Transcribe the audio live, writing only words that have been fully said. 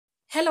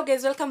Hello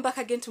guys, welcome back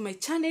again to my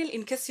channel.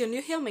 In case you're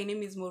new here, my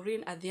name is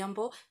Maureen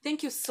Adhiambo.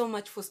 Thank you so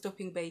much for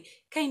stopping by.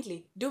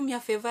 Kindly do me a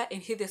favor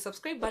and hit the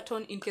subscribe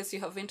button in case you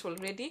haven't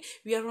already.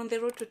 We are on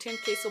the road to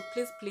 10k, so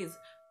please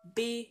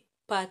be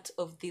part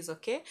of this,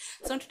 okay?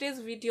 So in today's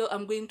video,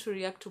 I'm going to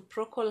react to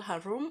Procal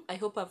Harum. I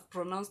hope I've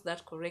pronounced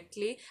that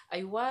correctly.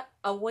 A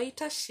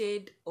whiter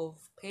shade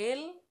of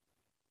pale.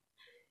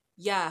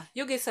 Yeah,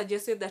 you guys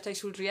suggested that I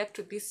should react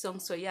to this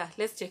song, so yeah,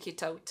 let's check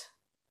it out.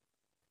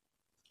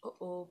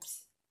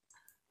 Oops.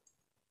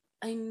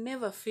 I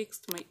never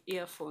fixed my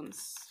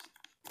earphones.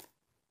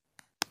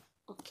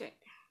 Okay.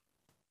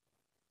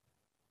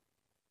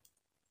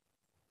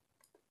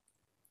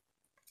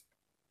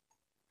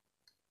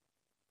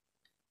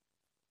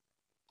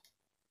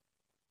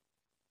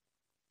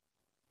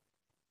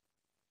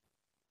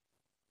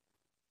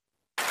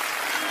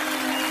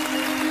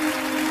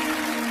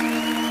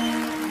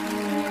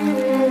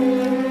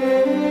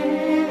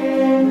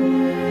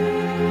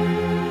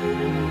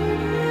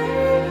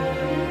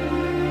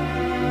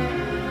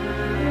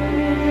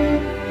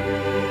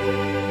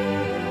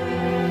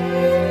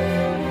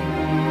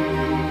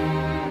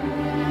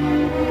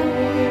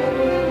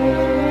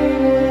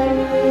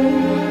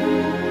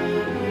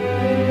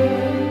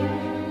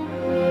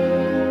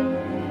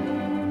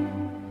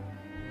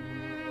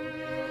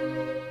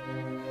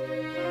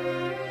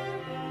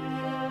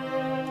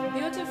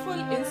 Beautiful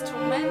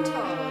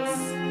instrumentals.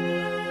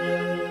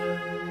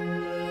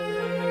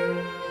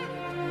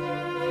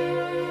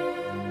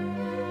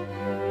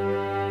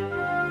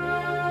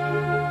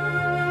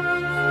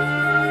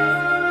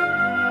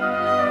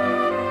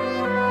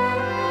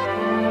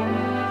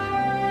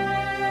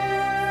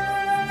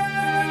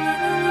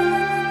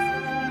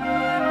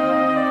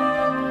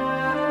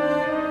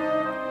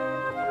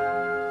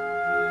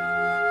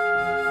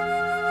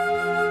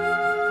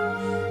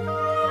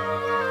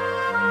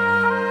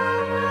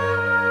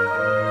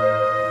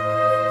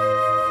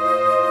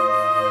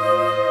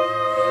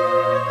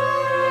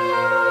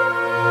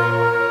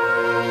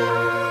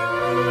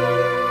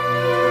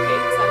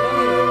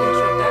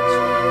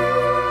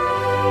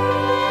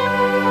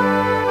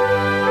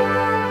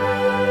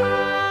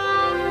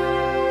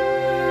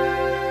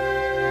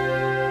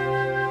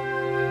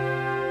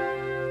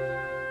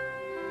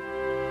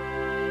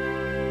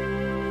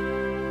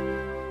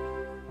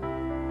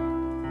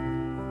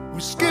 We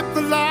skip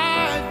the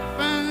life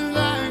and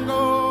let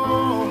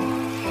go,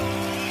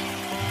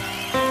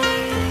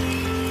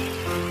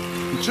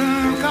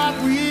 turn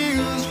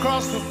cartwheels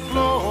across the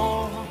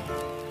floor.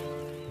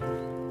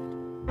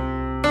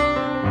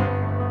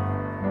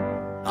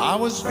 I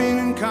was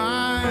feeling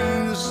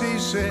kind of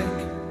seasick,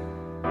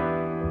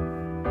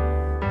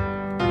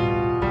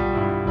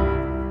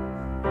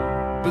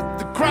 but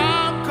the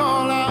crowd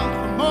called out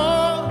for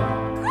more.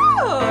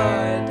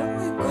 Good! Oh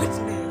my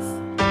goodness.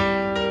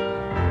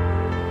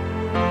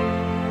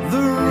 The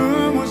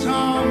room was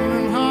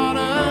humming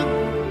harder.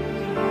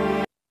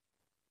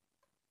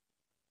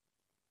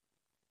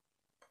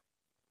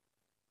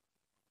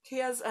 He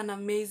has an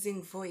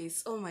amazing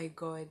voice. Oh my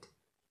god.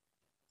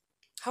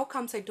 How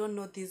comes I don't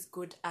know these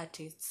good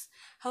artists?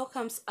 How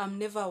comes I'm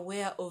never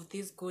aware of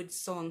these good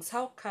songs?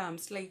 How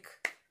comes? Like,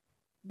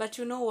 but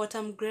you know what?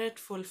 I'm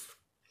grateful.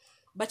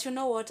 But you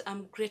know what?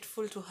 I'm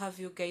grateful to have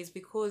you guys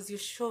because you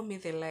show me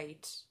the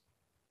light.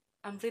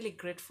 I'm really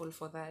grateful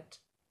for that.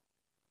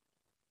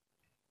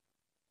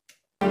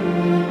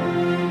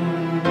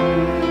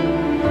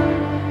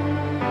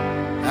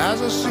 As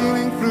the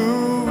ceiling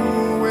flew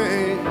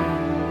away,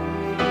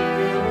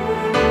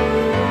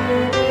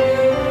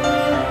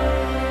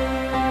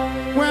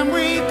 when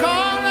we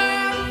called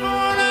out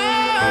for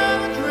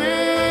another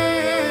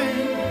drink,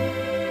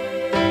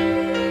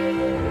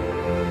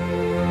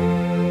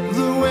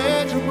 the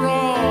waiter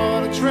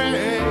brought a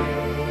tray,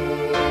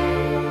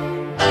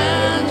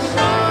 and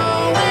so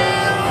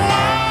it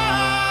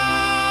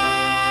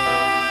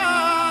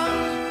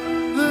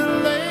was that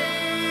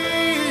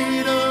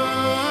later,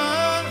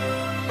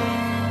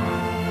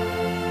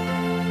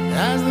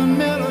 as the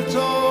miller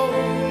told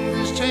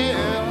his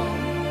tale,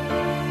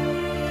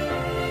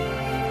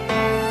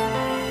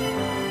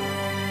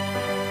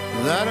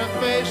 that her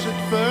face at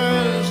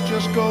first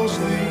just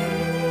ghostly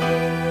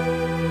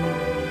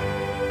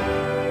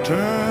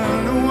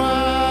turned to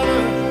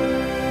whiter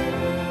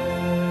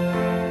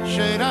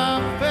shade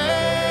of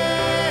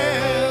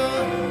pale.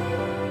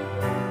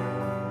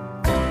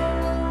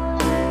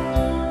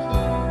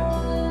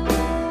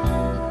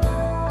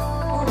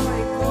 Oh my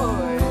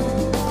god.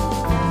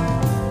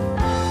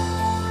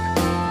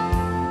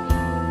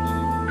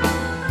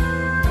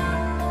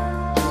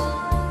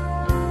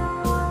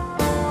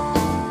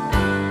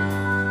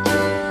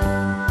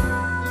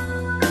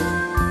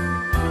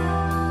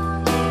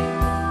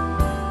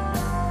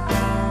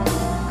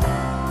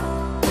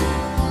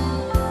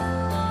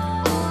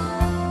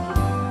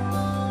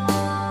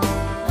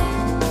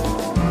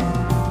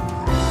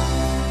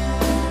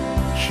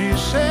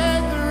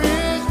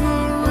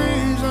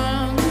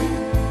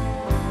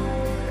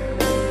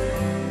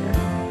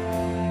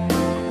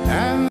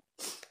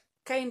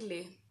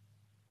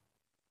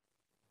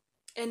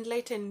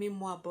 enlighten me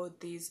more about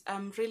this.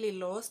 I'm really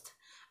lost.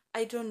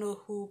 I don't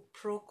know who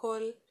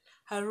Procal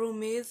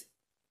Harum is.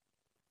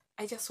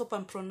 I just hope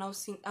I'm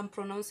pronouncing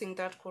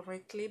that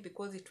correctly,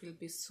 because it will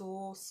be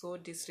so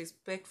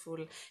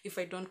disrespectful if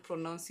I don't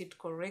pronounce it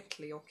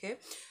correctly, okay?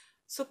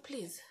 So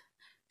please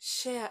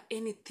share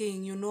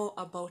anything you know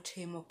about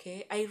him,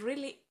 okay? I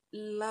really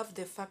love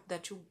the fact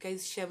that you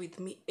guys share with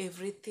me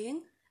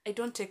everything. I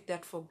don't take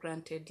that for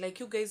granted. Like,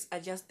 you guys are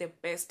just the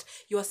best.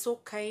 You are so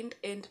kind,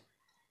 and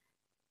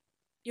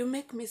you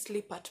make me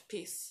sleep at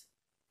peace,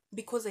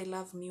 because I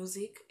love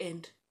music,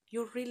 and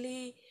you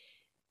really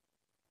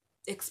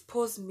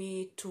expose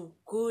me to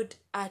good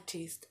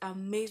artists,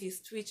 amazing,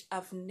 which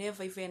I've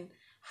never even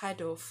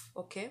heard of,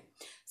 okay?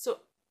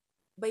 So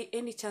by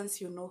any chance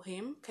you know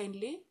him,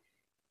 kindly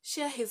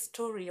share his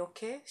story,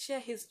 okay? Share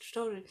his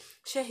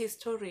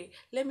story.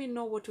 Let me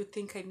know what you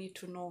think I need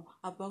to know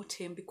about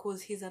him,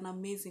 because he's an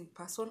amazing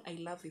person. I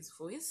love his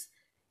voice.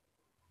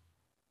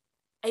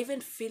 I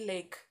even feel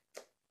like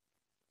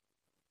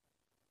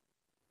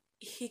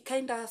he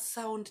kind of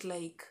sound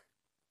like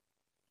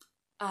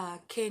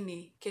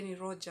Kenny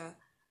Roger.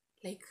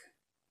 Like,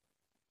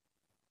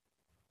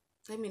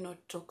 let me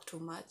not talk too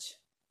much.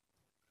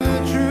 The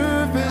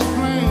truth is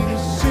plain to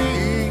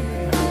see,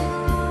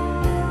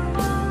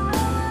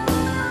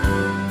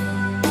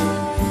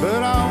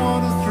 but I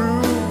wanted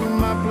through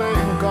my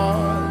playing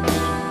cards.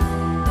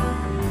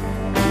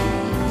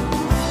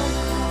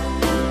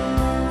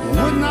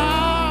 Would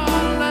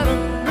not let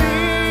it be.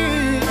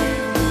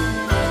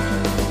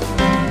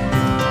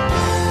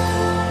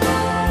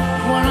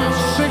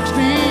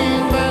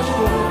 2016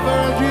 Vestal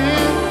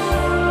Virgins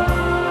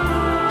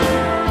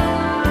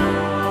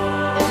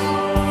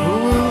who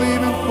were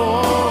leaving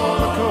for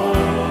the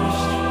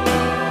coast.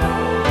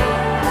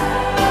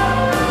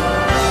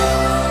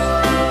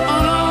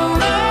 And I'll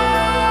let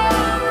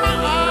my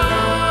eyes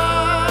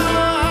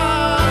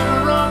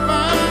were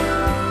open.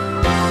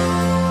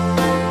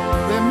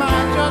 They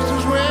might just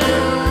as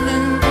well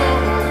been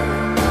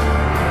closed.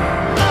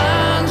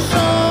 And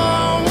so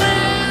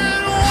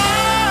it was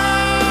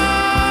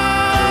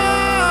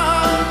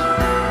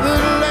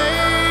that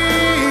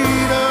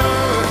later,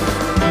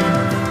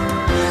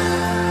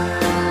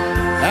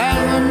 as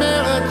the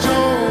miller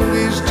told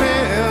his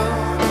tale,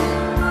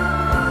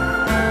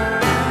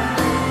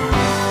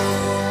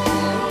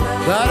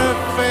 that her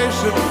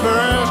face at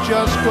first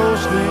just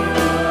ghostly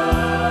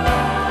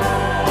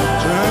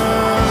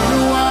turned to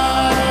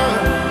water,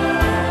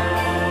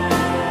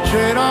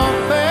 shade on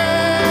pale.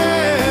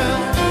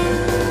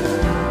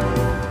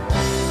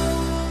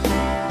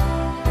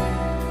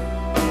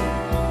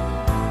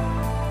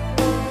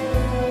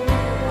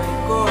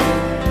 My God.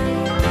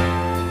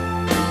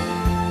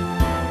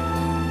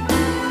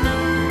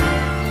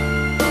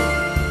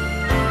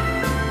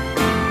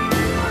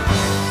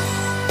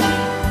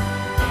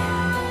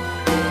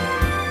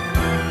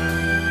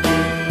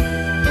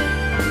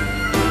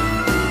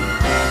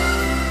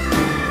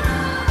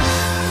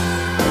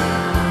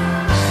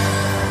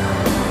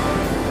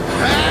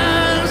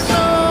 And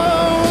so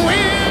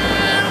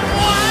it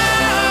was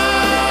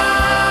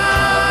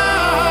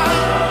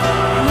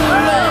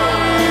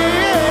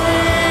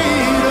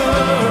later,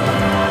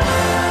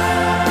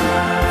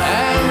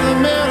 as the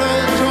miller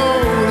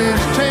told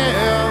his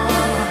tale,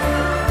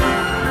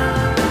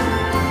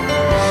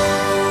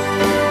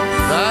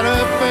 that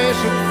her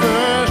face at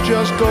first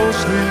just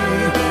ghostly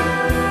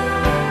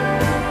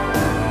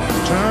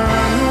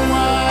turned to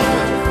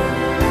white,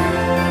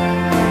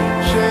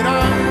 shade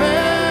on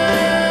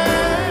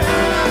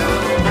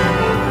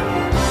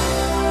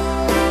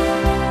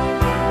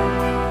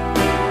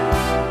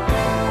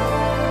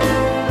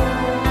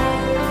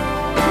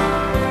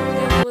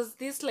Was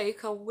this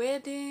like a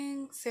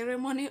wedding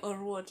ceremony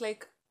or what?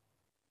 Like,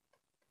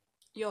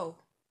 yo,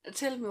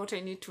 tell me what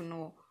I need to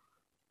know.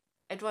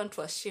 I don't want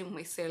to shame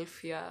myself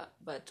here,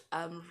 but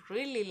I'm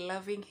really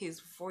loving his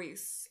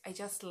voice. I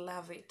just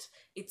love it.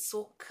 It's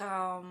so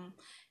calm,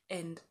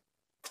 and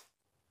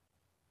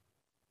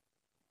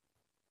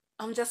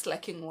I'm just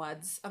lacking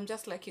words. I'm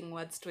just lacking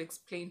words to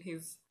explain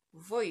his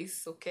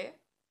voice, okay?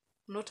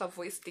 Not a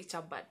voice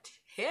teacher, but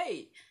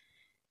hey.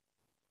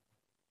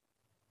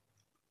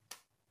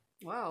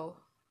 Wow.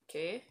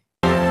 Okay.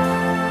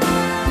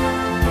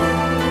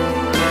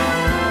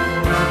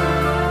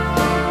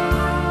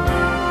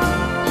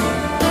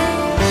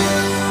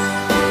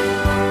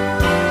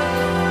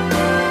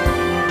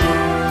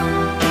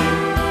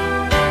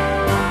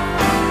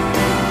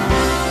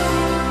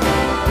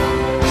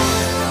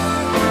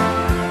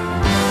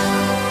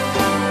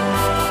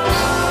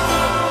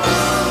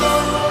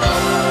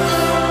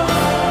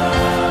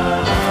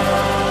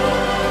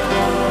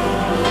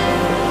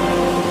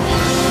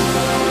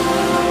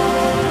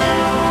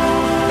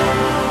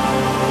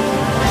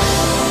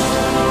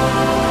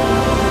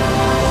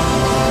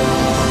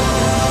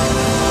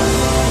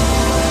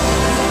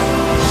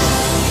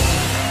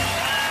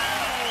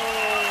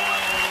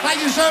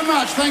 Thank you so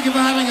much. Thank you for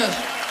having us.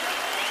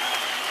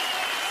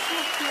 So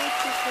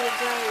beautiful,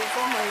 guys.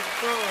 Oh my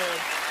God.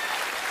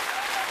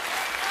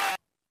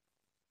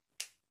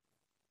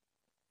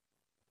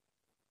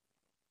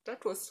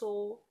 That was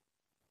so